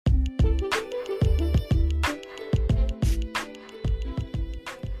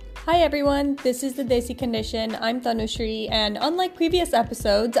Hi everyone, this is the Desi Condition. I'm Tanushri, and unlike previous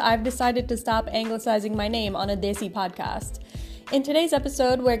episodes, I've decided to stop anglicizing my name on a Desi podcast. In today's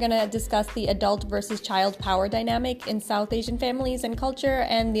episode, we're going to discuss the adult versus child power dynamic in South Asian families and culture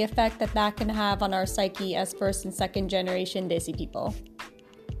and the effect that can have on our psyche as first and second generation Desi people.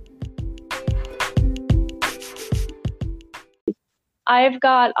 I've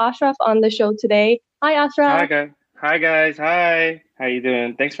got Ashraf on the show today. Hi, Ashraf. Hi guys. Hi. How you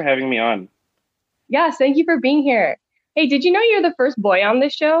doing? Thanks for having me on. Yes, thank you for being here. Hey, did you know you're the first boy on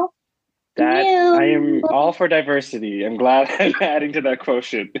this show? I am all for diversity. I'm glad I'm adding to that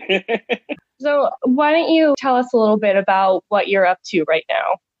quotient. So why don't you tell us a little bit about what you're up to right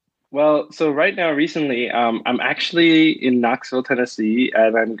now? Well, so right now, recently, I'm actually in Knoxville, Tennessee,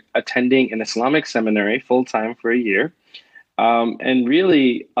 and I'm attending an Islamic seminary full time for a year. And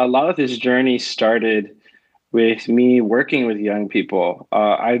really, a lot of this journey started with me working with young people.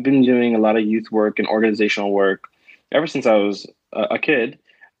 I've been doing a lot of youth work and organizational work ever since I was a kid.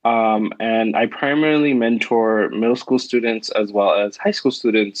 And I primarily mentor middle school students as well as high school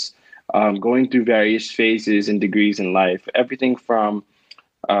students going through various phases and degrees in life, everything from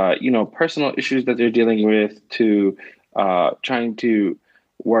personal issues that they're dealing with to trying to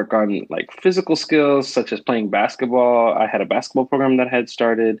work on like physical skills such as playing basketball. I had a basketball program that had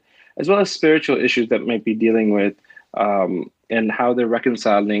started, as well as spiritual issues that might be dealing with and how they're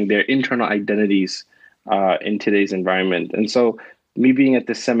reconciling their internal identities in today's environment. And so me being at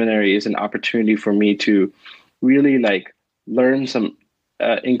this seminary is an opportunity for me to really like learn some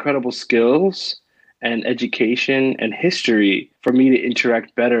incredible skills and education and history for me to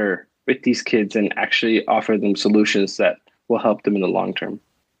interact better with these kids and actually offer them solutions that will help them in the long term.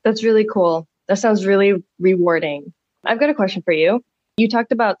 That's really cool. That sounds really rewarding. I've got a question for you. You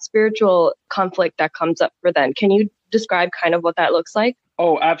talked about spiritual conflict that comes up for them. Can you describe kind of what that looks like?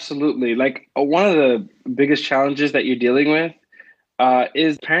 Oh, absolutely. Like one of the biggest challenges that you're dealing with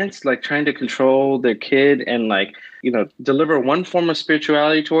is parents like trying to control their kid and deliver one form of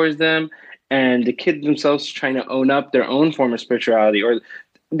spirituality towards them, and the kid themselves trying to own up their own form of spirituality or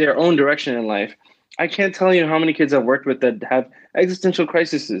their own direction in life. I can't tell you how many kids I've worked with that have existential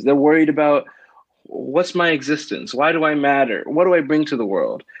crises. They're worried about what's my existence? Why do I matter? What do I bring to the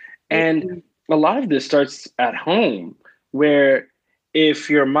world? And a lot of this starts at home, where if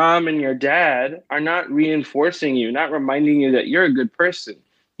your mom and your dad are not reinforcing you, not reminding you that you're a good person,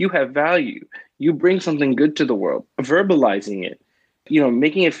 you have value, you bring something good to the world, verbalizing it,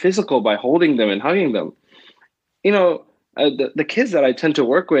 making it physical by holding them and hugging them. The kids that I tend to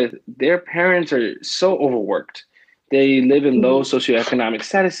work with, their parents are so overworked. They live in low socioeconomic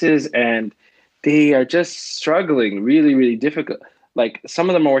statuses and they are just struggling really, really difficult. Like some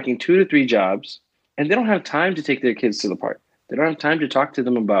of them are working 2 to 3 jobs and they don't have time to take their kids to the park. They don't have time to talk to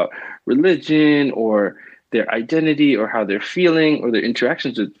them about religion or their identity or how they're feeling or their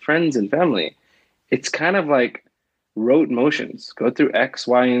interactions with friends and family. It's kind of like rote motions. Go through X,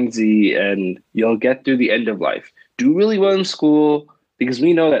 Y, and Z, and you'll get through the end of life. Do really well in school because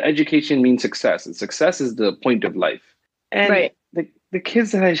we know that education means success, and success is the point of life. And right. the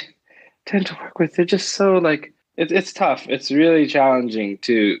kids that I tend to work with, they're just so like, it's tough. It's really challenging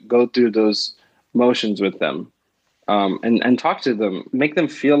to go through those motions with them and talk to them, make them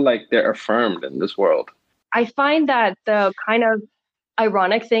feel like they're affirmed in this world. I find that the kind of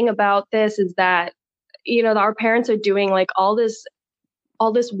ironic thing about this is that our parents are doing like all this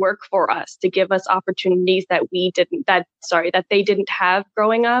work for us to give us opportunities that they didn't have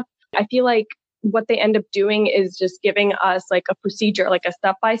growing up. I feel like what they end up doing is just giving us like a procedure, like a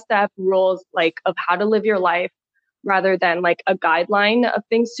step-by-step rules, like of how to live your life rather than like a guideline of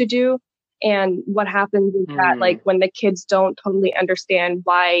things to do. And what happens is that like when the kids don't totally understand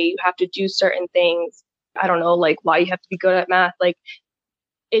why you have to do certain things, I don't know, like why you have to be good at math, like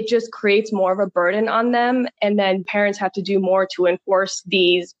it just creates more of a burden on them. And then parents have to do more to enforce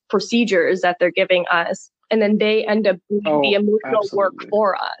these procedures that they're giving us. And then they end up doing the emotional work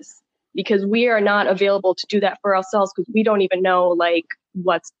for us because we are not available to do that for ourselves because we don't even know like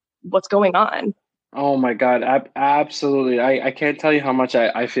what's going on. Oh my God. Absolutely. I can't tell you how much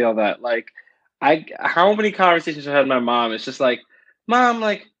I feel that. Like, how many conversations I had with my mom. It's just like, Mom,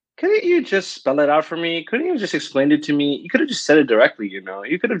 like, couldn't you just spell it out for me? Couldn't you just explain it to me? You could have just said it directly,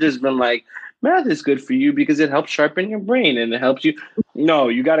 You could have just been like, math is good for you because it helps sharpen your brain and it helps you. No,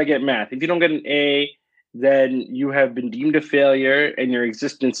 you got to get math. If you don't get an A, then you have been deemed a failure and your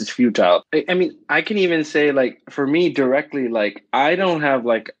existence is futile. I mean, I can even say like, for me directly, like, I don't have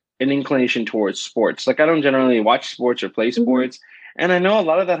like an inclination towards sports. Like, I don't generally watch sports or play sports. And I know a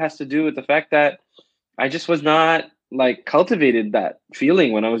lot of that has to do with the fact that I just was not like cultivated that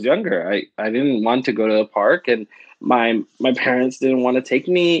feeling when I was younger. I didn't want to go to the park, and my parents didn't want to take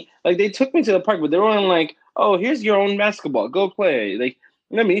me. Like they took me to the park, but they weren't like, "Oh, here's your own basketball. Go play." Like,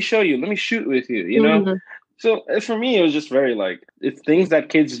 let me show you. Let me shoot with you. You know. Mhm. So for me, it was just very like it's things that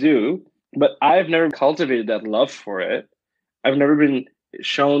kids do, but I've never cultivated that love for it. I've never been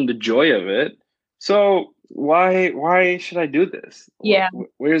shown the joy of it. So why should I do this? Yeah.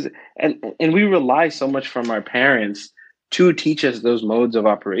 Where's and we rely so much from our parents to teach us those modes of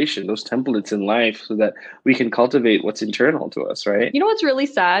operation, those templates in life, so that we can cultivate what's internal to us, right? You know what's really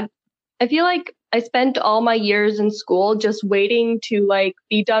sad? I feel like I spent all my years in school just waiting to like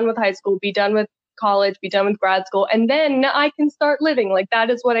be done with high school, be done with college, be done with grad school, and then I can start living. Like that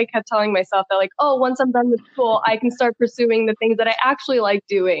is what I kept telling myself, that like, oh, once I'm done with school, I can start pursuing the things that I actually like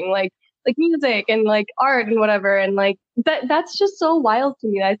doing, like music and like art and whatever. And like that's just so wild to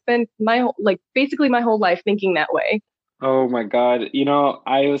me. I spent basically my whole life thinking that way. Oh my God. You know,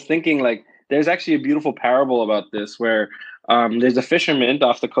 I was thinking like there's actually a beautiful parable about this where there's a fisherman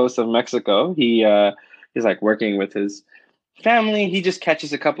off the coast of Mexico. He's like working with his family. He just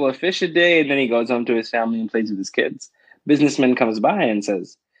catches a couple of fish a day and then he goes home to his family and plays with his kids. Businessman comes by and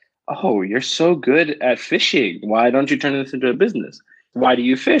says, "Oh, you're so good at fishing. Why don't you turn this into a business? Why do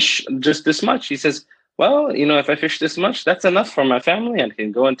you fish just this much?" He says, "Well, you know, if I fish this much, that's enough for my family and I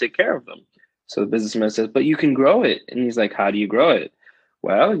can go and take care of them." So the businessman says, "But you can grow it." And he's like, "How do you grow it?"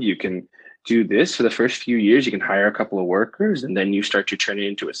 "Well, you can do this for the first few years. You can hire a couple of workers and then you start to turn it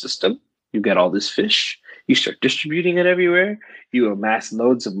into a system. You get all this fish. You start distributing it everywhere. You amass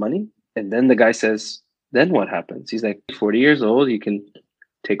loads of money." And then the guy says, "Then what happens?" He's like, 40 years old, you can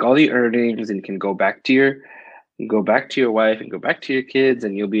take all the earnings and you can go back to your wife and go back to your kids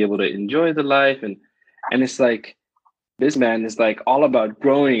and you'll be able to enjoy the life. And it's like this man is like all about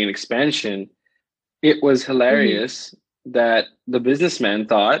growing and expansion. It was Mhm. hilarious that the businessman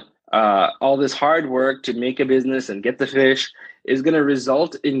thought all this hard work to make a business and get the fish is going to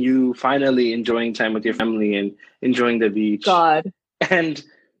result in you finally enjoying time with your family and enjoying the beach. God. And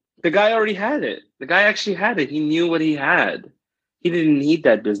the guy already had it. The guy actually had it. He knew what he had. He didn't need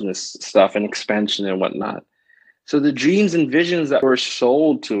that business stuff and expansion and whatnot. So the dreams and visions that were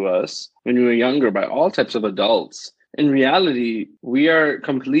sold to us when we were younger by all types of adults, in reality, we are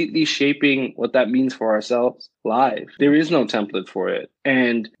completely shaping what that means for ourselves live. There is no template for it.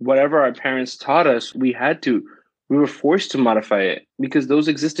 And whatever our parents taught us, we were forced to modify it because those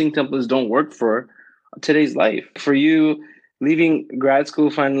existing templates don't work for today's life. For you, leaving grad school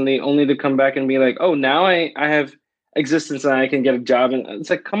finally only to come back and be like, "Oh, now I have existence and I can get a job." And it's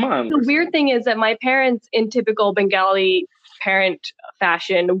like, come on. The weird thing is that my parents, in typical Bengali parent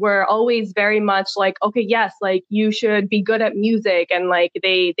fashion, were always very much like, okay, yes, like you should be good at music, and like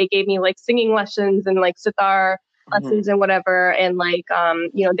they gave me like singing lessons and like sitar Mhm. lessons and whatever, and like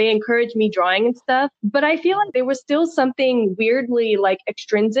they encouraged me drawing and stuff. But I feel like there was still something weirdly like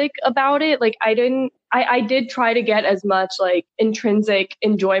extrinsic about it. Like I did try to get as much like intrinsic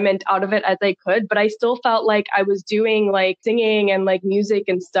enjoyment out of it as I could, but I still felt like I was doing like singing and like music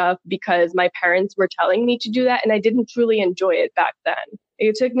and stuff because my parents were telling me to do that, and I didn't truly enjoy it back then.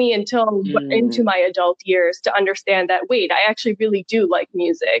 It took me until into Mm. my adult years to understand that, wait, I actually really do like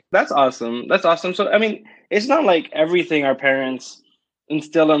music. That's awesome. That's awesome. So, I mean, it's not like everything our parents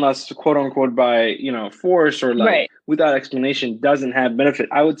instill in us, quote unquote, by, force or like Right. without explanation doesn't have benefit.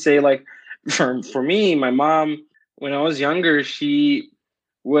 I would say, like, for me, my mom, when I was younger, she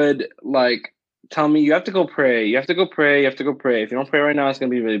would like tell me, "You have to go pray. You have to go pray. You have to go pray. If you don't pray right now, it's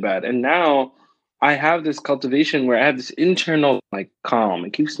going to be really bad." And now I have this cultivation where I have this internal like calm.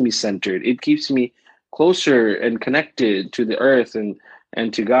 It keeps me centered. It keeps me closer and connected to the earth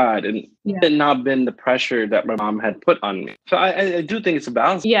and to God, and Yeah. it had not been the pressure that my mom had put on me. So I do think it's a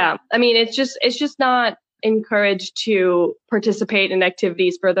balance. Yeah. I mean, it's just not encouraged to participate in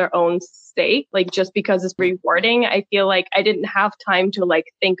activities for their own sake, like just because it's rewarding. I feel like I didn't have time to like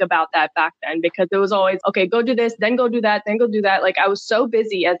think about that back then, because it was always, okay, go do this, then go do that, then go do that. Like I was so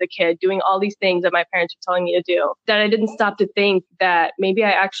busy as a kid doing all these things that my parents were telling me to do that I didn't stop to think that maybe I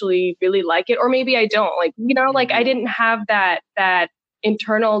actually really like it, or maybe I don't. Like, like I didn't have that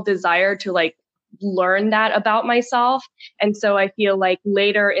internal desire to like learn that about myself. And so I feel like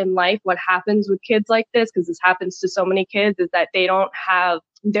later in life, what happens with kids like this, because this happens to so many kids, is that they don't have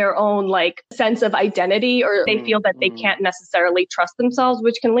their own like sense of identity, or they feel that they can't necessarily trust themselves,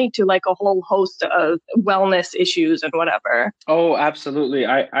 which can lead to like a whole host of wellness issues and whatever. Oh, absolutely.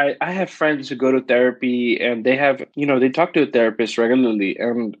 I have friends who go to therapy and they have, they talk to a therapist regularly.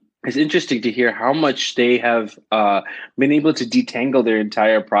 And it's interesting to hear how much they have been able to detangle their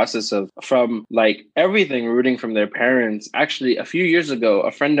entire process of from like everything rooting from their parents. Actually, a few years ago,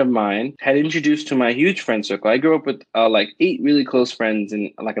 a friend of mine had introduced to my huge friend circle. I grew up with like 8 really close friends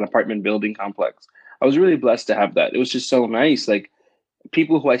in like an apartment building complex. I was really blessed to have that. It was just so nice. Like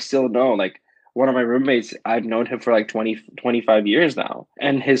people who I still know, like one of my roommates, I've known him for like 25 years now.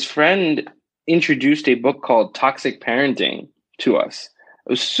 And his friend introduced a book called Toxic Parenting to us. It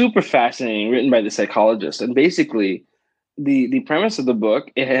was super fascinating, written by the psychologist. And basically, the premise of the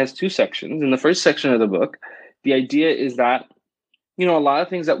book, it has 2 sections. In the first section of the book, the idea is that, a lot of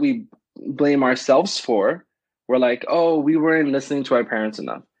things that we blame ourselves for, we're like, oh, we weren't listening to our parents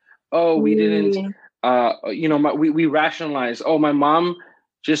enough. Oh, we didn't, we rationalize, oh, my mom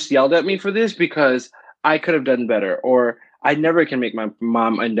just yelled at me for this because I could have done better, or I never can make my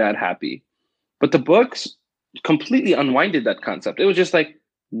mom and dad happy. But the books completely unwinded that concept. It was just like,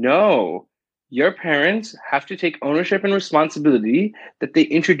 no, your parents have to take ownership and responsibility that they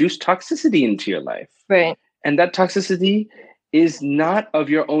introduce toxicity into your life. Right. And that toxicity is not of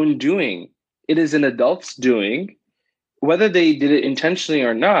your own doing. It is an adult's doing, whether they did it intentionally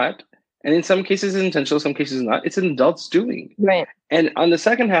or not. And in some cases it's intentional, some cases not. It's an adult's doing. Right. And on the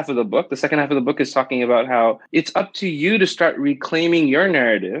second half of the book is talking about how it's up to you to start reclaiming your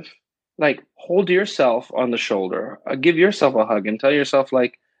narrative. Like, hold yourself on the shoulder, give yourself a hug and tell yourself,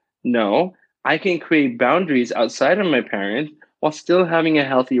 like, no, I can create boundaries outside of my parents while still having a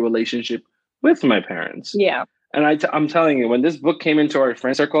healthy relationship with my parents. Yeah. And I'm telling you, when this book came into our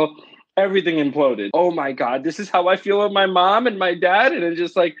friend circle, everything imploded. Oh my God, this is how I feel with my mom and my dad. And it's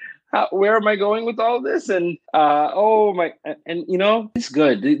just like, where am I going with all this? And it's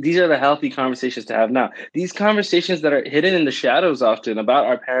good. These are the healthy conversations to have now. These conversations that are hidden in the shadows often about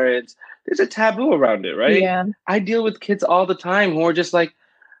our parents, there's a taboo around it, right? Yeah. I deal with kids all the time who are just like,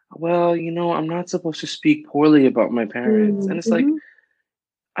 well, I'm not supposed to speak poorly about my parents. And it's like,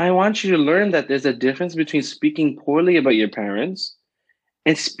 I want you to learn that there's a difference between speaking poorly about your parents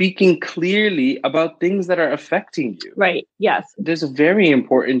and speaking clearly about things that are affecting you. Right. Yes. There's a very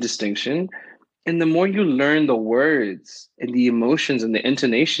important distinction. And the more you learn the words and the emotions and the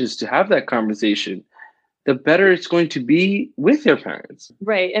intonations to have that conversation, the better it's going to be with your parents.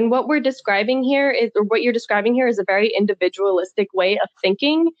 Right. And what you're describing here is a very individualistic way of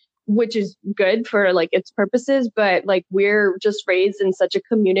thinking, which is good for like its purposes. But like we're just raised in such a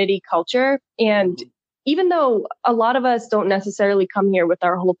community culture. And even though a lot of us don't necessarily come here with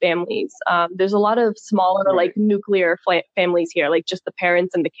our whole families, there's a lot of smaller, like nuclear families here, like just the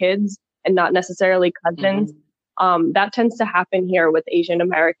parents and the kids and not necessarily cousins. That tends to happen here with Asian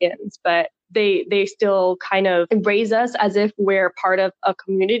Americans, but they still kind of raise us as if we're part of a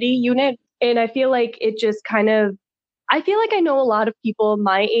community unit. And I feel like it just I feel like I know a lot of people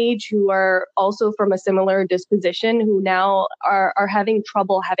my age who are also from a similar disposition who now are having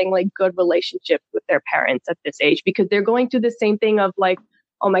trouble having like good relationships with their parents at this age because they're going through the same thing of like,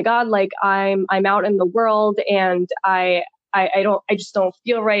 oh my God, like I'm out in the world and I just don't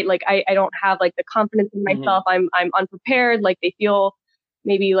feel right. Like I don't have like the confidence in myself. I'm unprepared. Like they feel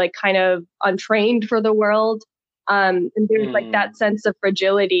maybe like kind of untrained for the world. And there's like that sense of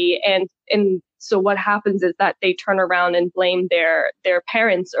fragility. And so what happens is that they turn around and blame their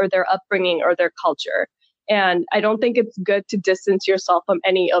parents or their upbringing or their culture. And I don't think it's good to distance yourself from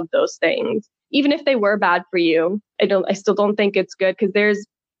any of those things, even if they were bad for you. I still don't think it's good because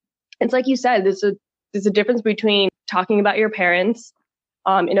it's like you said, there's a difference between talking about your parents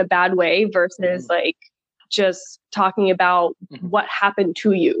in a bad way versus like just talking about what happened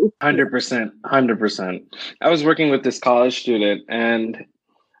to you. 100%. I was working with this college student and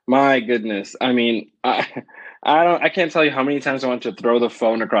my goodness, I mean, I can't tell you how many times I wanted to throw the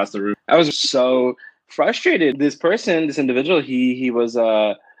phone across the room. I was so frustrated. This individual, he went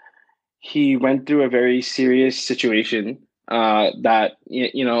through a very serious situation that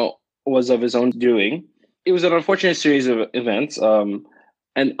was of his own doing. It was an unfortunate series of events.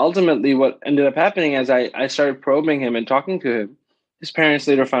 And ultimately what ended up happening as I started probing him and talking to him, his parents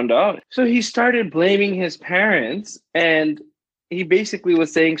later found out. So he started blaming his parents, and he basically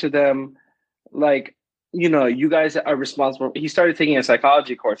was saying to them, like, you guys are responsible. He started taking a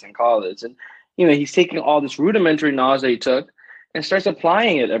psychology course in college, and, he's taking all this rudimentary knowledge that he took and starts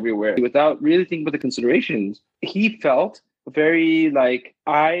applying it everywhere without really thinking about the considerations. He felt very like,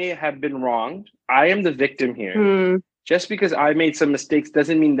 I have been wronged. I am the victim here. Just because I made some mistakes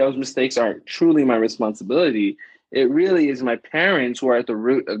doesn't mean those mistakes are truly my responsibility. It really is my parents who are at the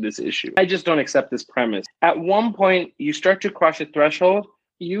root of this issue. I just don't accept this premise. At one point, you start to cross a threshold.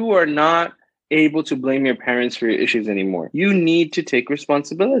 You are not able to blame your parents for your issues anymore. You need to take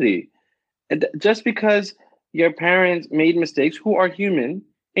responsibility. And just because your parents made mistakes, who are human,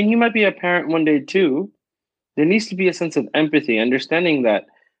 and you might be a parent one day too, there needs to be a sense of empathy, understanding that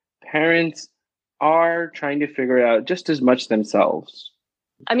parents are trying to figure it out just as much themselves.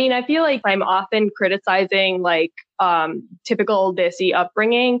 I mean, I feel like I'm often criticizing like typical Desi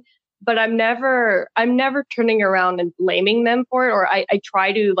upbringing, but I'm never turning around and blaming them for it, or I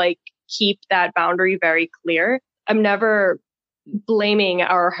try to like keep that boundary very clear. I'm never blaming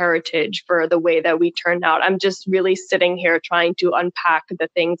our heritage for the way that we turned out. I'm just really sitting here trying to unpack the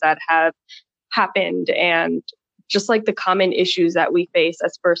things that have happened and just like the common issues that we face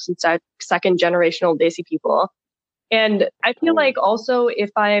as first and second generational Desi people. And I feel like also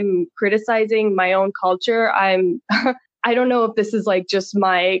if I'm criticizing my own culture, I don't know if this is like just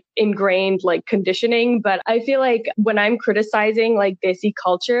my ingrained like conditioning, but I feel like when I'm criticizing like Desi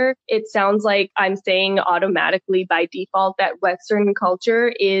culture, it sounds like I'm saying automatically by default that Western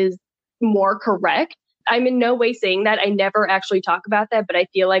culture is more correct. I'm in no way saying that. I never actually talk about that, but I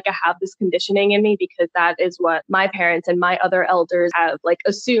feel like I have this conditioning in me because that is what my parents and my other elders have like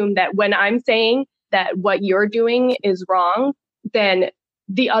assumed, that when I'm saying that what you're doing is wrong, then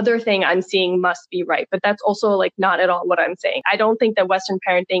the other thing I'm seeing must be right. But that's also like not at all what I'm saying. I don't think that Western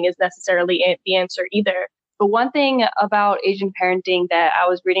parenting is necessarily the answer either. But one thing about Asian parenting that I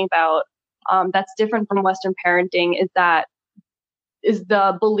was reading about that's different from Western parenting is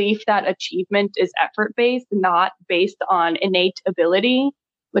the belief that achievement is effort-based, not based on innate ability,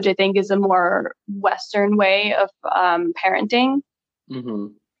 which I think is a more Western way of parenting. Mm-hmm.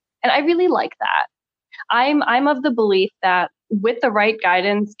 And I really like that. I'm of the belief that with the right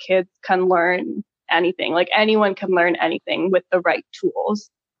guidance, kids can learn anything. Like anyone can learn anything with the right tools.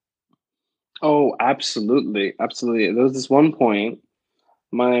 Oh, absolutely. Absolutely. There was this one point,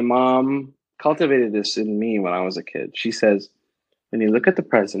 my mom cultivated this in me when I was a kid. She says, when you look at the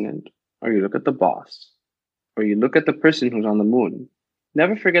president, or you look at the boss, or you look at the person who's on the moon,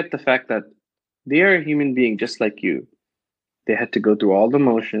 never forget the fact that they are a human being just like you. They had to go through all the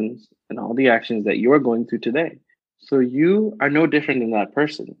motions and all the actions that you are going through today. So you are no different than that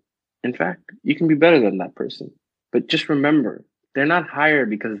person. In fact, you can be better than that person. But just remember, they're not higher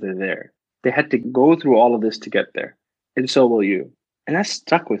because they're there. They had to go through all of this to get there. And so will you. And that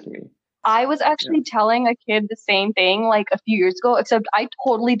stuck with me. I was actually telling a kid the same thing like a few years ago, except I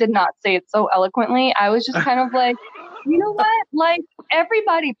totally did not say it so eloquently. I was just kind of like, you know what? Like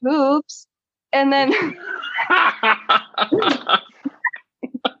everybody poops. And then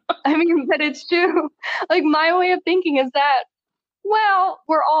I mean, but it's true. Like my way of thinking is that, well,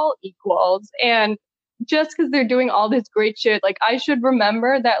 we're all equals. And just because they're doing all this great shit, like I should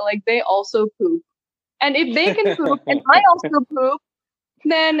remember that like they also poop. And if they can poop and I also poop,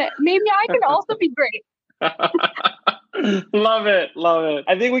 then maybe I can also be great. Love it. Love it.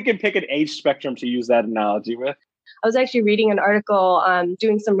 I think we can pick an age spectrum to use that analogy with. I was actually reading an article,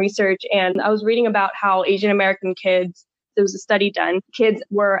 doing some research, and I was reading about how Asian American kids, there was a study done, kids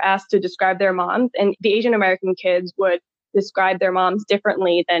were asked to describe their moms, and the Asian American kids would describe their moms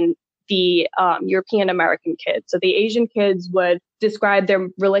differently than the European American kids. So the Asian kids would describe their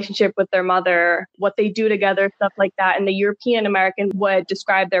relationship with their mother, what they do together, stuff like that. And the European American would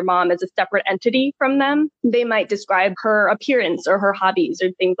describe their mom as a separate entity from them. They might describe her appearance or her hobbies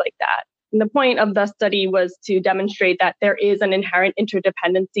or things like that. And the point of the study was to demonstrate that there is an inherent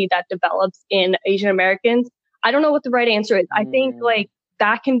interdependency that develops in Asian Americans. I don't know what the right answer is. I think like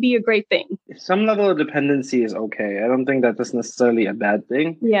that can be a great thing. Some level of dependency is okay. I don't think that that's necessarily a bad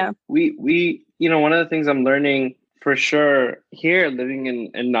thing. Yeah. We one of the things I'm learning for sure here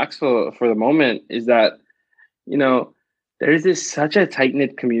living in Knoxville for the moment is that, there is this such a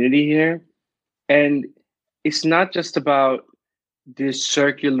tight-knit community here. And it's not just about this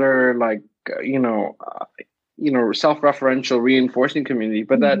circular, like, self-referential reinforcing community,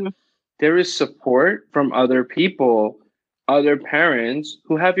 but that there is support from other people, other parents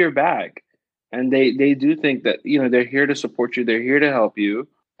who have your back, and they do think that they're here to support you, they're here to help you.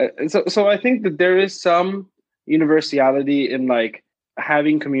 So I think that there is some universality in like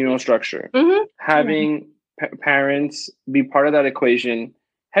having communal structure, having parents be part of that equation,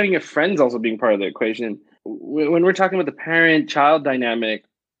 having your friends also being part of the equation. When we're talking about the parent-child dynamic,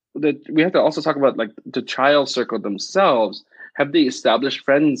 that we have to also talk about like the child circle themselves. Have they established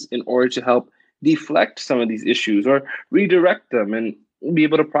friends in order to help deflect some of these issues or redirect them and be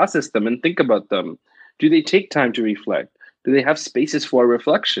able to process them and think about them? Do they take time to reflect? Do they have spaces for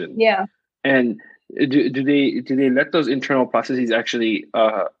reflection? Yeah. And do they let those internal processes actually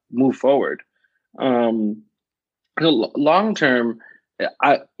move forward? Long term,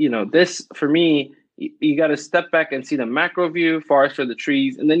 This for me, you got to step back and see the macro view, forest for the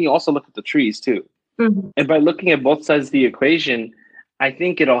trees, and then you also look at the trees too. Mm-hmm. And by looking at both sides of the equation, I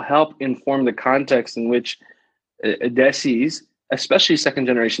think it'll help inform the context in which desis, especially second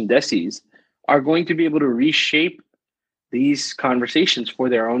generation desis, are going to be able to reshape these conversations for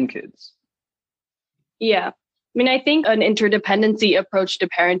their own kids. Yeah. I mean, I think an interdependency approach to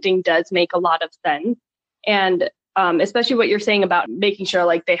parenting does make a lot of sense. And especially what you're saying about making sure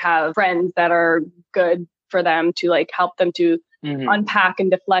like they have friends that are good for them to like help them to unpack and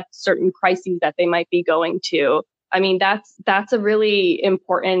deflect certain crises that they might be going to. I mean, that's a really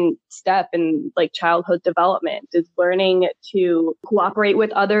important step in like childhood development, is learning to cooperate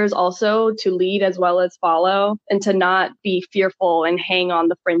with others, also to lead as well as follow, and to not be fearful and hang on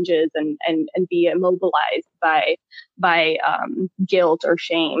the fringes and be immobilized by guilt or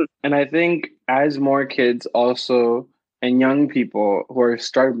shame. And I think as more kids also and young people who are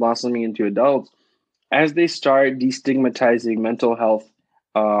start blossoming into adults, as they start destigmatizing mental health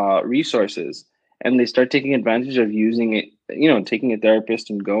resources, and they start taking advantage of using it, taking a therapist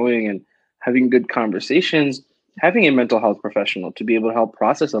and going and having good conversations, having a mental health professional to be able to help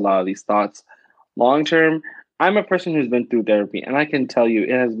process a lot of these thoughts. Long term, I'm a person who's been through therapy, and I can tell you it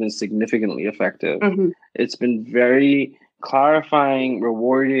has been significantly effective. It's been very clarifying,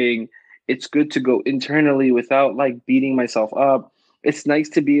 rewarding. It's good to go internally without like beating myself up. It's nice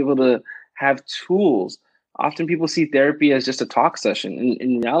to be able to have tools. Often people see therapy as just a talk session.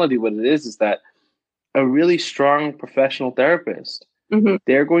 In reality, what it is that a really strong professional therapist,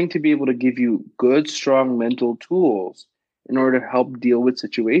 they're going to be able to give you good, strong mental tools in order to help deal with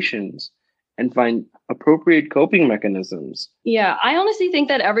situations and find appropriate coping mechanisms. Yeah, I honestly think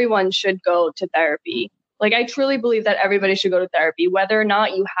that everyone should go to therapy. Like, I truly believe that everybody should go to therapy, whether or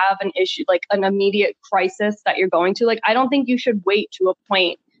not you have an issue, like an immediate crisis that you're going to. Like, I don't think you should wait to a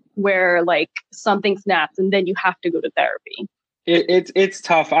point where like something snaps and then you have to go to therapy. It's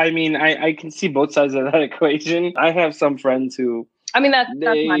tough. I mean, I can see both sides of that equation. I have some friends who... I mean, that's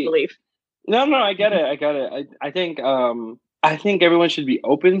my belief. No, I get it. I think everyone should be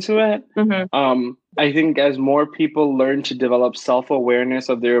open to it. I think as more people learn to develop self-awareness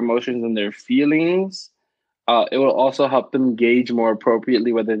of their emotions and their feelings, it will also help them gauge more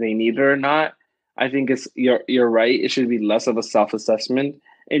appropriately whether they need it or not. I think you're right. It should be less of a self-assessment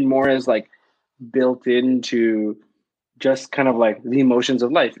and more as like built into just kind of like the emotions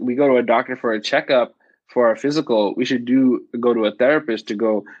of life. We go to a doctor for a checkup for our physical. We should go to a therapist to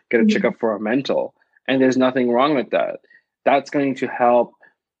go get a checkup for our mental. And there's nothing wrong with that. That's going to help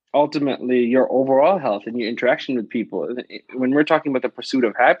ultimately your overall health and your interaction with people. When we're talking about the pursuit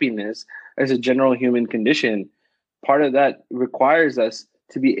of happiness as a general human condition, part of that requires us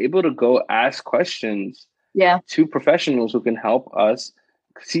to be able to go ask questions to professionals who can help us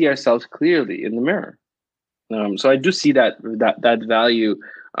see ourselves clearly in the mirror. So I do see that value.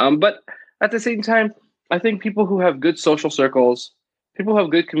 But at the same time, I think people who have good social circles, people who have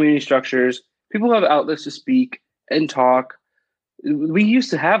good community structures, people who have outlets to speak and talk, we used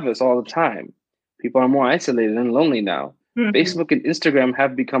to have this all the time. People are more isolated and lonely now. Facebook and Instagram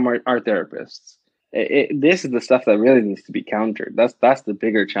have become our therapists. This is the stuff that really needs to be countered. That's the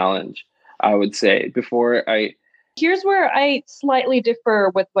bigger challenge, I would say. Here's where I slightly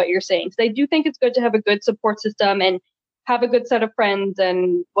differ with what you're saying, because I do think it's good to have a good support system and have a good set of friends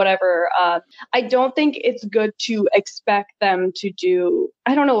and whatever. I don't think it's good to expect them to do,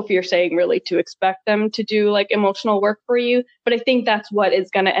 I don't know if you're saying really to expect them to do like emotional work for you, but I think that's what is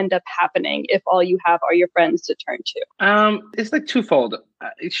going to end up happening if all you have are your friends to turn to. It's like twofold.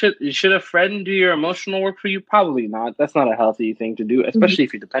 Should a friend do your emotional work for you? Probably not. That's not a healthy thing to do, especially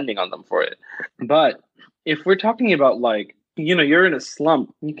if you're depending on them for it. But if we're talking about like, you're in a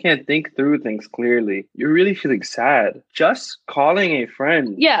slump, you can't think through things clearly, you're really feeling sad, just calling a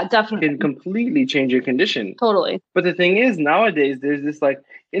friend definitely can completely change your condition. Totally. But the thing is, nowadays there's this like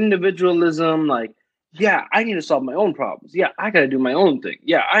individualism, like, I need to solve my own problems. I gotta do my own thing.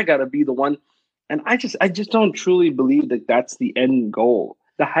 I gotta be the one. And I just don't truly believe that that's the end goal.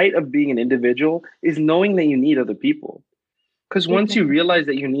 The height of being an individual is knowing that you need other people. Because once you realize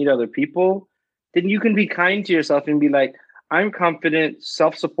that you need other people, then you can be kind to yourself and be like, I'm confident,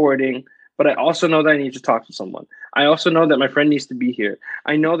 self-supporting, but I also know that I need to talk to someone. I also know that my friend needs to be here.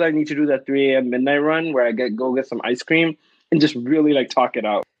 I know that I need to do that 3 a.m. midnight run where I go get some ice cream and just really like talk it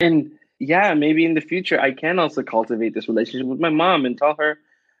out. And maybe in the future, I can also cultivate this relationship with my mom and tell her,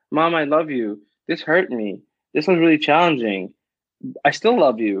 Mom, I love you. This hurt me. This was really challenging. I still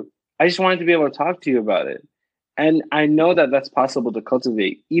love you. I just wanted to be able to talk to you about it. And I know that that's possible to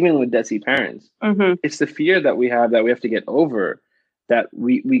cultivate, even with Desi parents. It's the fear that we have to get over. that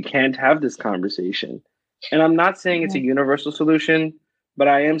we can't have this conversation. And I'm not saying it's a universal solution, but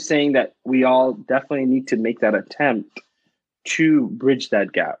I am saying that we all definitely need to make that attempt to bridge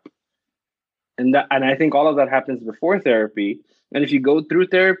that gap. And I think all of that happens before therapy. And if you go through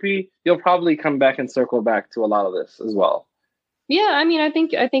therapy, you'll probably come back and circle back to a lot of this as well. Yeah, I mean, I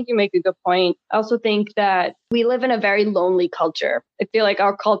think you make a good point. I also think that we live in a very lonely culture. I feel like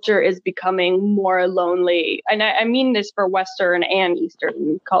our culture is becoming more lonely. And I mean this for Western and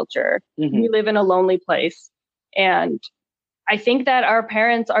Eastern culture. We live in a lonely place. And I think that our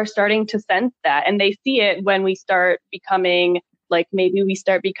parents are starting to sense that, and they see it when we start becoming maybe we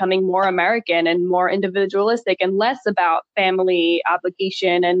start becoming more American and more individualistic and less about family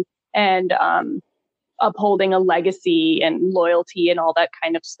obligation and upholding a legacy and loyalty and all that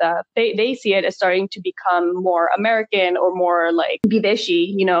kind of stuff. They see it as starting to become more American or more like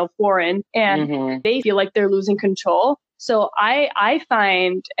Videshi, foreign, and they feel like they're losing control. So I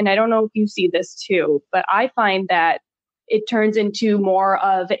find, and I don't know if you see this too, but I find that it turns into more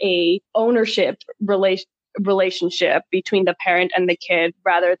of a ownership relationship between the parent and the kid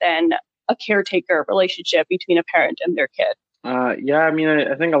rather than a caretaker relationship between a parent and their kid. Yeah, I mean,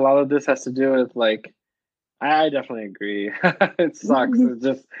 I think a lot of this has to do with I definitely agree. It sucks. It's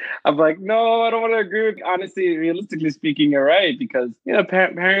just, I'm like, no, I don't want to agree with. Honestly, realistically speaking, you're right, because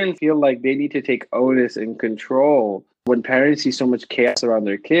parents feel like they need to take onus and control. When parents see so much chaos around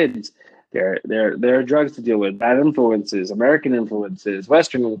their kids, there are drugs to deal with, bad influences, American influences,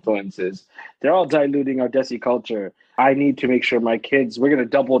 Western influences. They're all diluting our Desi culture. I need to make sure my kids, we're going to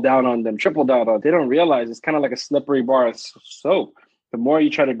double down on them, triple down on them. They don't realize it's kind of like a slippery bar of soap. The more you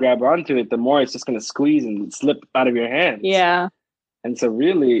try to grab onto it, the more it's just going to squeeze and slip out of your hands. Yeah. And so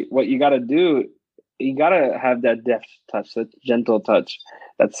really what you got to do, you got to have that deft touch, that gentle touch,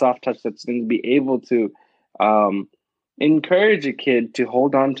 that soft touch that's going to be able to encourage a kid to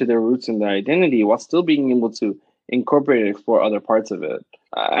hold on to their roots and their identity while still being able to incorporate and explore other parts of it.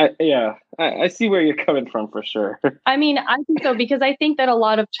 I see where you're coming from for sure. I mean, I think so, because I think that a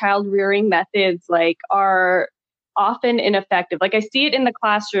lot of child rearing methods are often ineffective. I see it in the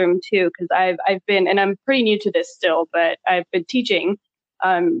classroom too, because I've been, and I'm pretty new to this still, but I've been teaching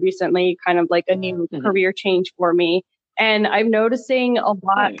recently, kind of like a new career change for me. And I'm noticing a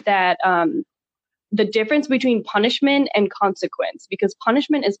lot that the difference between punishment and consequence, because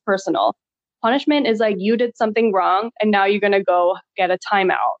punishment is personal. Punishment is like you did something wrong and now you're going to go get a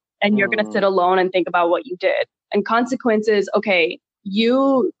timeout and you're going to sit alone and think about what you did. And consequences, okay,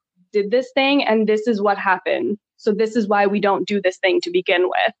 you did this thing and this is what happened. So this is why we don't do this thing to begin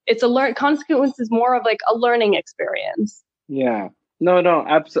with. It's consequence is more of like a learning experience. Yeah. No,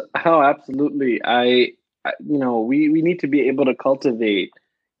 absolutely. We need to be able to cultivate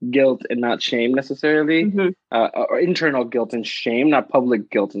guilt and not shame necessarily, or internal guilt and shame, not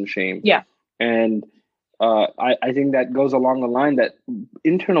public guilt and shame. Yeah. And I think that goes along the line that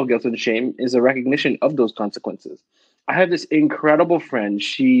internal guilt and shame is a recognition of those consequences. I have this incredible friend.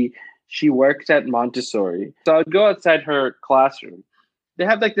 She works at Montessori. So I'd go outside her classroom. They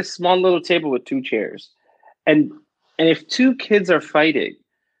have like this small little table with 2 chairs. And if 2 kids are fighting,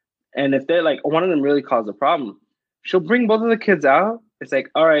 and if they're like, one of them really caused a problem, she'll bring both of the kids out. It's like,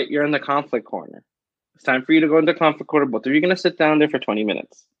 all right, you're in the conflict corner. It's time for you to go into conflict corner. Both of you are going to sit down there for 20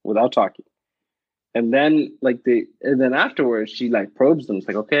 minutes without talking. And then afterwards, she probes them. It's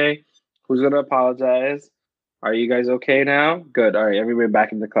like, okay, who's going to apologize? Are you guys okay now? Good. All right, everybody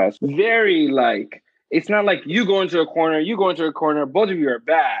back in the class. Very it's not like you go into a corner, both of you are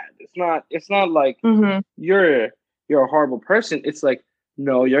bad. It's not like you're a horrible person. It's like,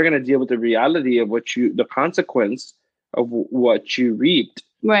 no, you're going to deal with the reality of the consequence of what you reaped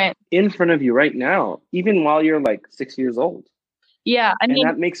right in front of you right now, even while you're 6 years old. Yeah, I mean,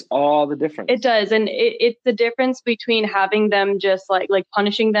 that makes all the difference. It does. And it's the difference between having them just like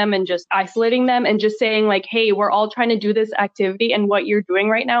punishing them and just isolating them and just saying hey, we're all trying to do this activity and what you're doing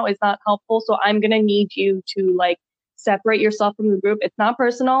right now is not helpful. So I'm going to need you to separate yourself from the group. It's not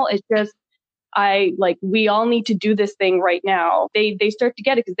personal. It's just, we all need to do this thing right now. They start to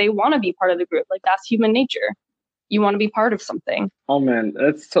get it because they want to be part of the group. That's human nature. You want to be part of something. Oh man,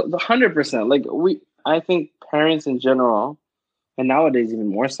 that's 100%. I think parents in general, and nowadays even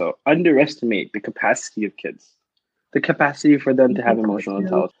more so, underestimate the capacity of kids, the capacity for them to have emotional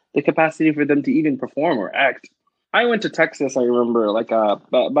intelligence, the capacity for them to even perform or act. I went to Texas, I remember,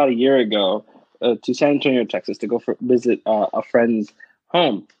 about a year ago, to San Antonio, Texas, to go visit a friend's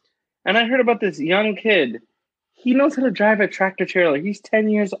home. And I heard about this young kid. He knows how to drive a tractor trailer. He's 10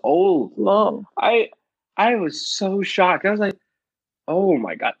 years old. Whoa. I was so shocked. I was like, Oh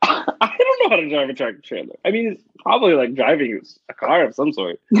my God. I don't know how to drive a tractor trailer. I mean, it's probably like driving a car of some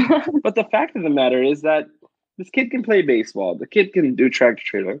sort. But the fact of the matter is that this kid can play baseball. The kid can do tractor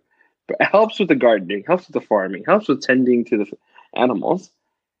trailer. But it helps with the gardening, helps with the farming, helps with tending to the animals.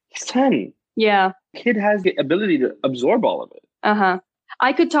 He's 10. Yeah. Kid has the ability to absorb all of it. Uh-huh.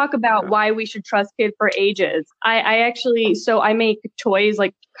 I could talk about why we should trust kids for ages. I actually, so I make toys,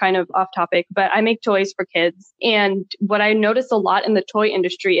 like kind of off topic, but I make toys for kids. And what I notice a lot in the toy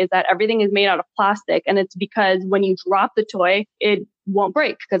industry is that everything is made out of plastic. And it's because when you drop the toy, it won't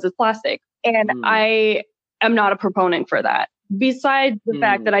break because it's plastic. And I am not a proponent for that. Besides the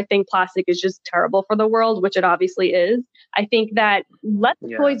fact that I think plastic is just terrible for the world, which it obviously is, I think that let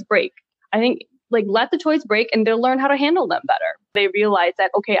the toys break. I think let the toys break and they'll learn how to handle them better. They realize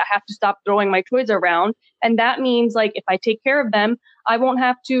that, okay, I have to stop throwing my toys around. And that means if I take care of them, I won't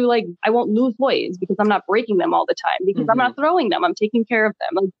have to I won't lose toys because I'm not breaking them all the time because I'm not throwing them. I'm taking care of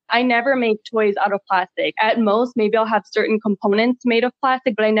them. I never make toys out of plastic. At most, maybe I'll have certain components made of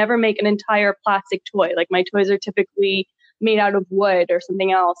plastic, but I never make an entire plastic toy. My toys are typically made out of wood or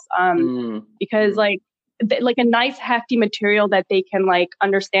something else. Because a nice hefty material that they can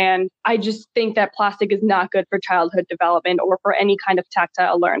understand. I just think that plastic is not good for childhood development or for any kind of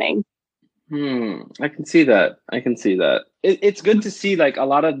tactile learning. I can see that. It's good to see a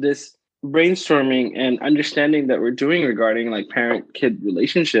lot of this brainstorming and understanding that we're doing regarding parent-kid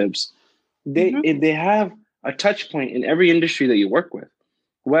relationships. They have a touch point in every industry that you work with,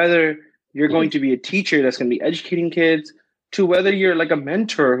 whether you're going to be a teacher that's going to be educating kids, to whether you're a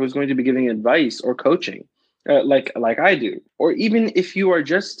mentor who's going to be giving advice or coaching, like I do, or even if you are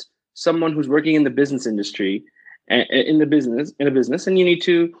just someone who's working in the business industry, in a business, and you need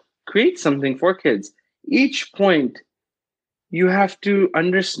to create something for kids. Each point, you have to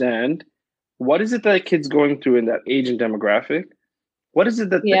understand what is it that a kid's going through in that age and demographic. What is it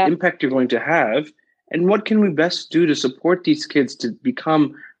that the impact you're going to have, and what can we best do to support these kids to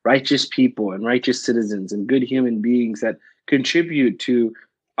become righteous people and righteous citizens and good human beings that contribute to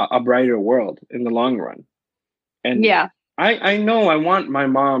a brighter world in the long run. And I know I want my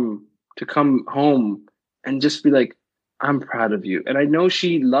mom to come home and just be like, I'm proud of you. And I know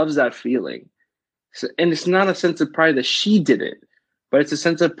she loves that feeling. So, and it's not a sense of pride that she did it, but it's a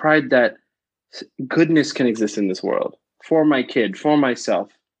sense of pride that goodness can exist in this world for my kid, for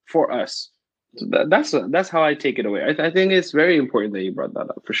myself, for us. So that's how I take it away. I think it's very important that you brought that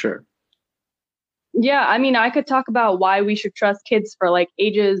up, for sure. Yeah, I mean, I could talk about why we should trust kids for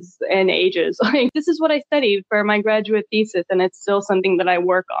ages and ages. This is what I studied for my graduate thesis, and it's still something that I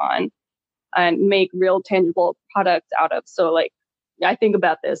work on and make real tangible products out of. So I think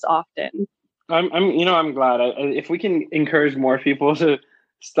about this often. I'm glad. If we can encourage more people to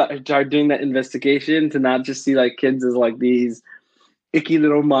start doing that investigation, to not just see kids as these icky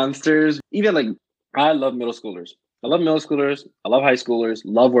little monsters. Even I love middle schoolers. I love high schoolers,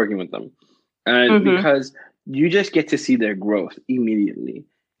 love working with them. And because you just get to see their growth immediately.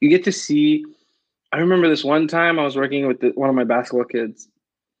 You get to see, I remember this one time I was working with one of my basketball kids,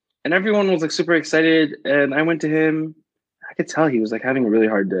 and everyone was super excited. And I went to him. I could tell he was having a really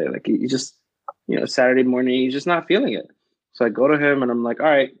hard day. He just, Saturday morning, he's just not feeling it. So I go to him and I'm like, all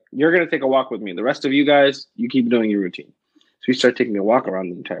right, you're going to take a walk with me. The rest of you guys, you keep doing your routine. So we start taking a walk around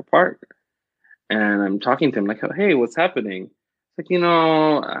the entire park. And I'm talking to him hey, what's happening? It's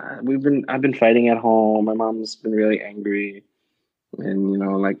I've been fighting at home. My mom's been really angry. And,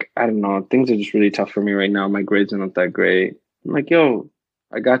 I don't know, things are just really tough for me right now. My grades are not that great. I'm like, yo,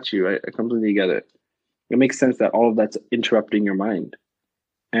 I got you. I completely get it. It makes sense that all of that's interrupting your mind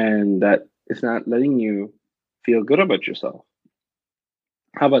and that it's not letting you feel good about yourself.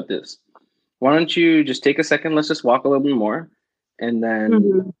 How about this? Why don't you just take a second? Let's just walk a little bit more. And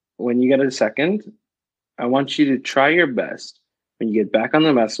then when you get a second, I want you to try your best when you get back on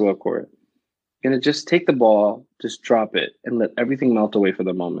the basketball court. You're going to just take the ball, just drop it, and let everything melt away for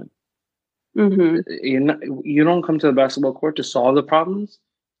the moment. You don't come to the basketball court to solve the problems.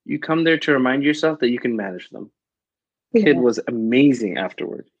 You come there to remind yourself that you can manage them. Kid was amazing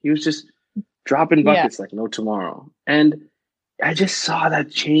afterward. He was just dropping buckets like no tomorrow. And I just saw that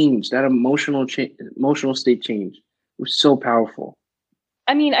change, that emotional state change. It was so powerful.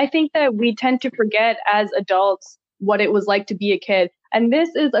 I mean, I think that we tend to forget as adults what it was like to be a kid. And this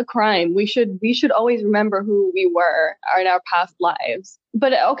is a crime. We should always remember who we were in our past lives.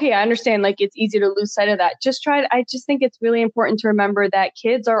 But okay, I understand it's easy to lose sight of that. I just think it's really important to remember that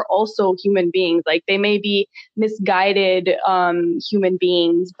kids are also human beings. They may be misguided human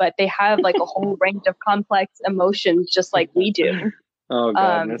beings, but they have a whole range of complex emotions just like we do. Oh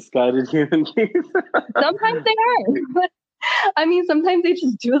God, misguided human beings. Sometimes they are. I mean, sometimes they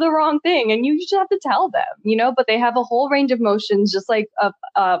just do the wrong thing and you just have to tell them, but they have a whole range of emotions, just like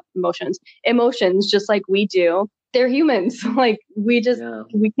emotions, just like we do. They're humans. Like we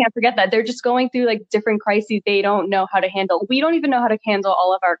can't forget that they're just going through like different crises they don't know how to handle. We don't even know how to handle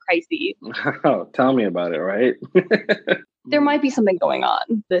all of our crises. Oh, tell me about it, right? There might be something going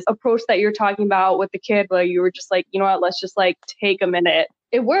on. This approach that you're talking about with the kid, where you were just like, you know what, let's just like take a minute.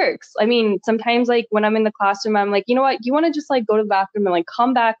 It works. I mean, sometimes like when I'm in the classroom, I'm like, you know what, you want to just like go to the bathroom and like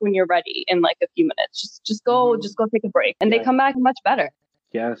come back when you're ready in like a few minutes. Just go take a break. And they come back much better.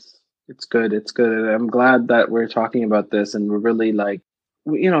 Yes, it's good. It's good. And I'm glad that we're talking about this and we're really like,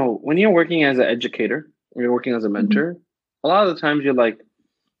 when you're working as an educator, or you're working as a mentor, a lot of the times you're like,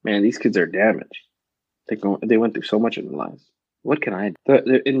 man, these kids are damaged. They went through so much in their lives. What can I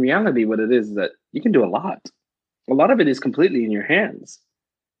do? In reality, what it is that you can do a lot. A lot of it is completely in your hands.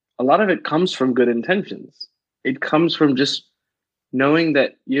 A lot of it comes from good intentions. It comes from just knowing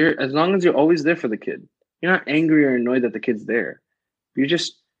that as long as you're always there for the kid, you're not angry or annoyed that the kid's there.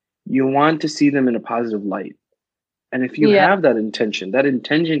 You want to see them in a positive light. And if you have that intention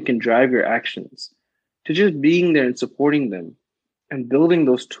can drive your actions to just being there and supporting them and building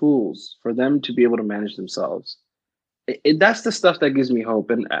those tools for them to be able to manage themselves. That's the stuff that gives me hope.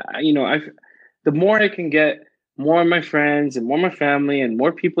 And, the more I can get more of my friends and more of my family and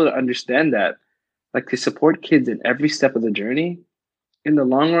more people to understand that, like to support kids in every step of the journey, in the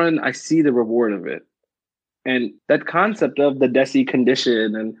long run, I see the reward of it. And that concept of the Desi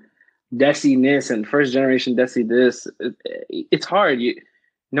condition and Desi-ness and first generation Desi this, it's hard.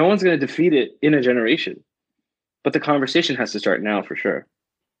 No one's going to defeat it in a generation. But the conversation has to start now for sure.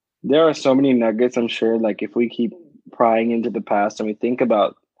 There are so many nuggets, I'm sure, like if we keep prying into the past and we think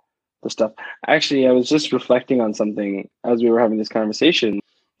about the stuff. Actually, I was just reflecting on something as we were having this conversation.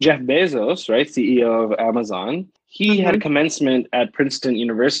 Jeff Bezos, right, CEO of Amazon, he had a commencement at Princeton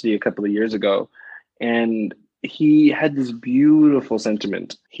University a couple of years ago. And he had this beautiful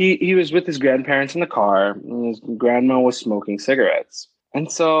sentiment. He was with his grandparents in the car, and his grandma was smoking cigarettes. And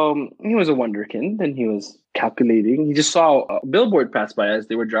so he was a wonderkind and he was calculating. He just saw a billboard pass by as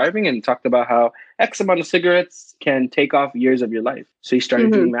they were driving and talked about how X amount of cigarettes can take off years of your life. So he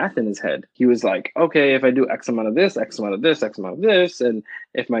started doing math in his head. He was like, okay, if I do X amount of this, X amount of this, X amount of this, and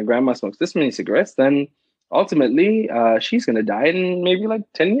if my grandma smokes this many cigarettes, then ultimately she's going to die in maybe like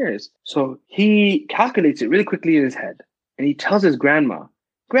 10 years. So he calculates it really quickly in his head. And he tells his grandma,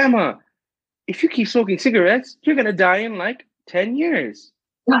 if you keep smoking cigarettes, you're going to die in like 10 years.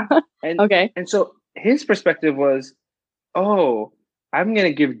 And so his perspective was, oh, I'm going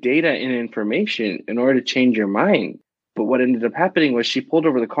to give data and information in order to change your mind. But what ended up happening was she pulled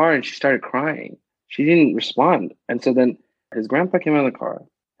over the car and she started crying. She didn't respond. And so then his grandpa came out of the car,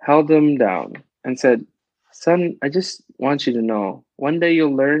 held him down and said, son, I just want you to know, one day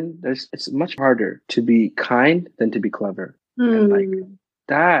you'll learn it's much harder to be kind than to be clever. And like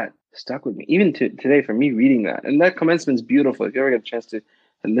that stuck with me, even today for me reading that. And that commencement's beautiful. If you ever get a chance to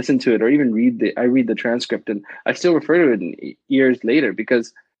listen to it or even read the transcript, and I still refer to it in years later,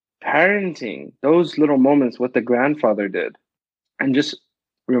 because parenting, those little moments, what the grandfather did, and just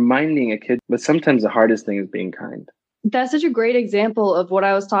reminding a kid, but sometimes the hardest thing is being kind. That's such a great example of what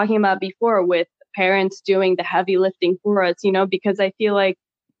I was talking about before with parents doing the heavy lifting for us, because I feel like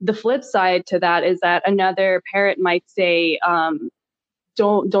the flip side to that is that another parent might say,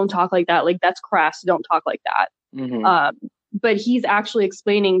 don't talk like that. Like, that's crass. Don't talk like that. But he's actually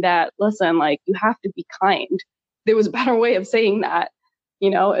explaining that, listen, like, you have to be kind. There was a better way of saying that,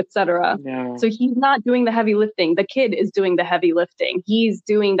 etc. Yeah. So he's not doing the heavy lifting. The kid is doing the heavy lifting. He's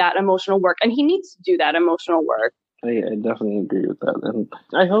doing that emotional work, and he needs to do that emotional work. I definitely agree with that. And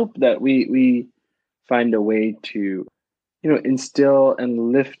I hope that we find a way to, instill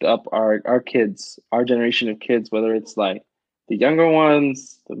and lift up our kids, our generation of kids, whether it's like the younger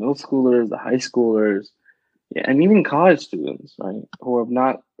ones, the middle schoolers, the high schoolers, and even college students, right, who have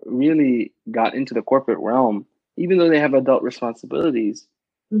not really got into the corporate realm, even though they have adult responsibilities.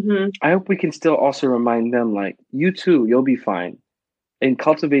 I hope we can still also remind them, like, you too, you'll be fine, and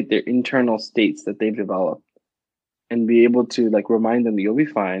cultivate their internal states that they've developed, and be able to like remind them, you'll be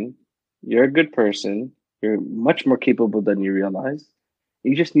fine. You're a good person. You're much more capable than you realize.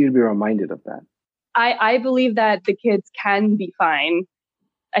 You just need to be reminded of that. I believe that the kids can be fine.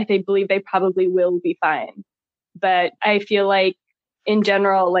 I believe they probably will be fine. But I feel like in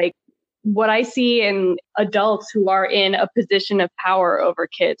general, like what I see in adults who are in a position of power over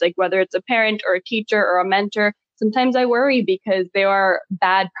kids, like whether it's a parent or a teacher or a mentor, sometimes I worry because there are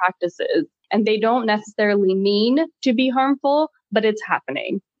bad practices and they don't necessarily mean to be harmful, but it's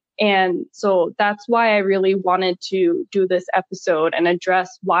happening. And so that's why I really wanted to do this episode and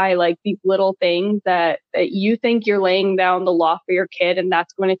address why like these little things that you think you're laying down the law for your kid and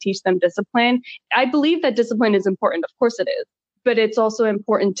that's going to teach them discipline. I believe that discipline is important. Of course it is. But it's also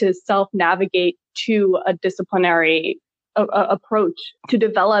important to self-navigate to a disciplinary approach, to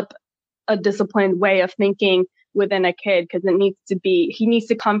develop a disciplined way of thinking within a kid, because he needs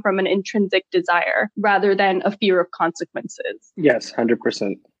to come from an intrinsic desire rather than a fear of consequences. Yes,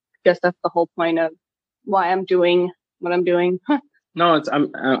 100%. Guess that's the whole point of why I'm doing what I'm doing. No,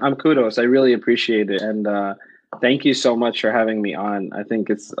 I'm kudos. I really appreciate it, and thank you so much for having me on. I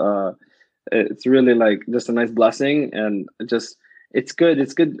think it's really like just a nice blessing, and it's good.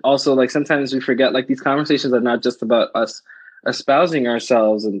 It's good. Also, like sometimes we forget like these conversations are not just about us espousing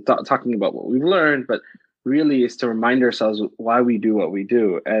ourselves and talking about what we've learned, but really is to remind ourselves why we do what we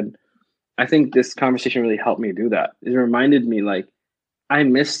do. And I think this conversation really helped me do that. It reminded me like I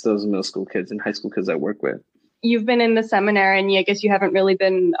miss those middle school kids and high school kids I work with. You've been in the seminary, and I guess you haven't really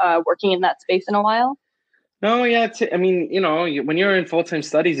been working in that space in a while. No, yeah. I mean, when you're in full-time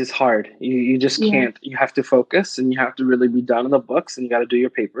studies, it's hard. You just can't. You have to focus, and you have to really be done in the books, and you got to do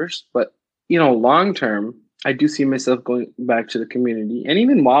your papers. But, long term, I do see myself going back to the community. And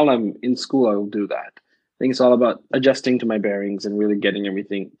even while I'm in school, I will do that. I think it's all about adjusting to my bearings and really getting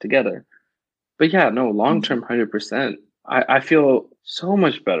everything together. But yeah, no, long term, 100%. I feel so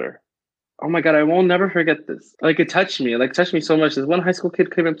much better. Oh my God, I will never forget this. Like it touched me so much. This one high school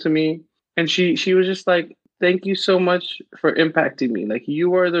kid came up to me and she was just like, thank you so much for impacting me. Like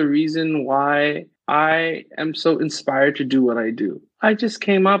you are the reason why I am so inspired to do what I do. I just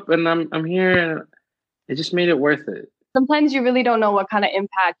came up and I'm here and it just made it worth it. Sometimes you really don't know what kind of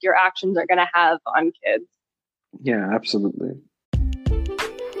impact your actions are going to have on kids. Yeah, absolutely.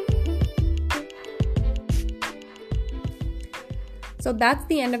 So that's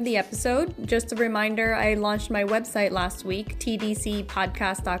the end of the episode. Just a reminder, I launched my website last week,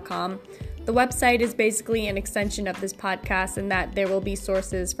 tdcpodcast.com. The website is basically an extension of this podcast in that there will be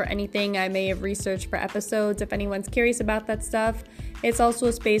sources for anything I may have researched for episodes if anyone's curious about that stuff. It's also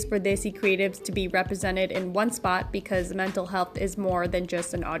a space for Desi creatives to be represented in one spot because mental health is more than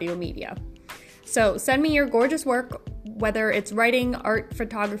just an audio media. So send me your gorgeous work, whether it's writing, art,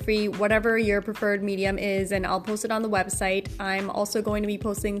 photography, whatever your preferred medium is, and I'll post it on the website. I'm also going to be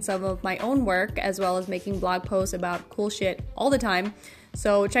posting some of my own work as well as making blog posts about cool shit all the time.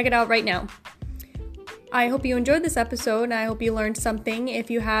 So check it out right now. I hope you enjoyed this episode and I hope you learned something.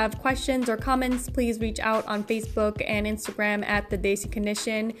 If you have questions or comments, please reach out on Facebook and Instagram at The Desi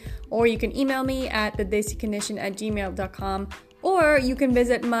Condition, or you can email me at thedesicondition@gmail.com. Or you can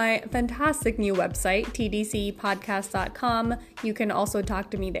visit my fantastic new website, tdcpodcast.com. You can also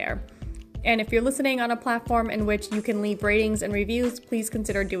talk to me there. And if you're listening on a platform in which you can leave ratings and reviews, please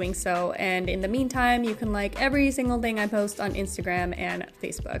consider doing so. And in the meantime, you can like every single thing I post on Instagram and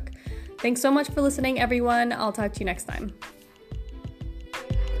Facebook. Thanks so much for listening, everyone. I'll talk to you next time.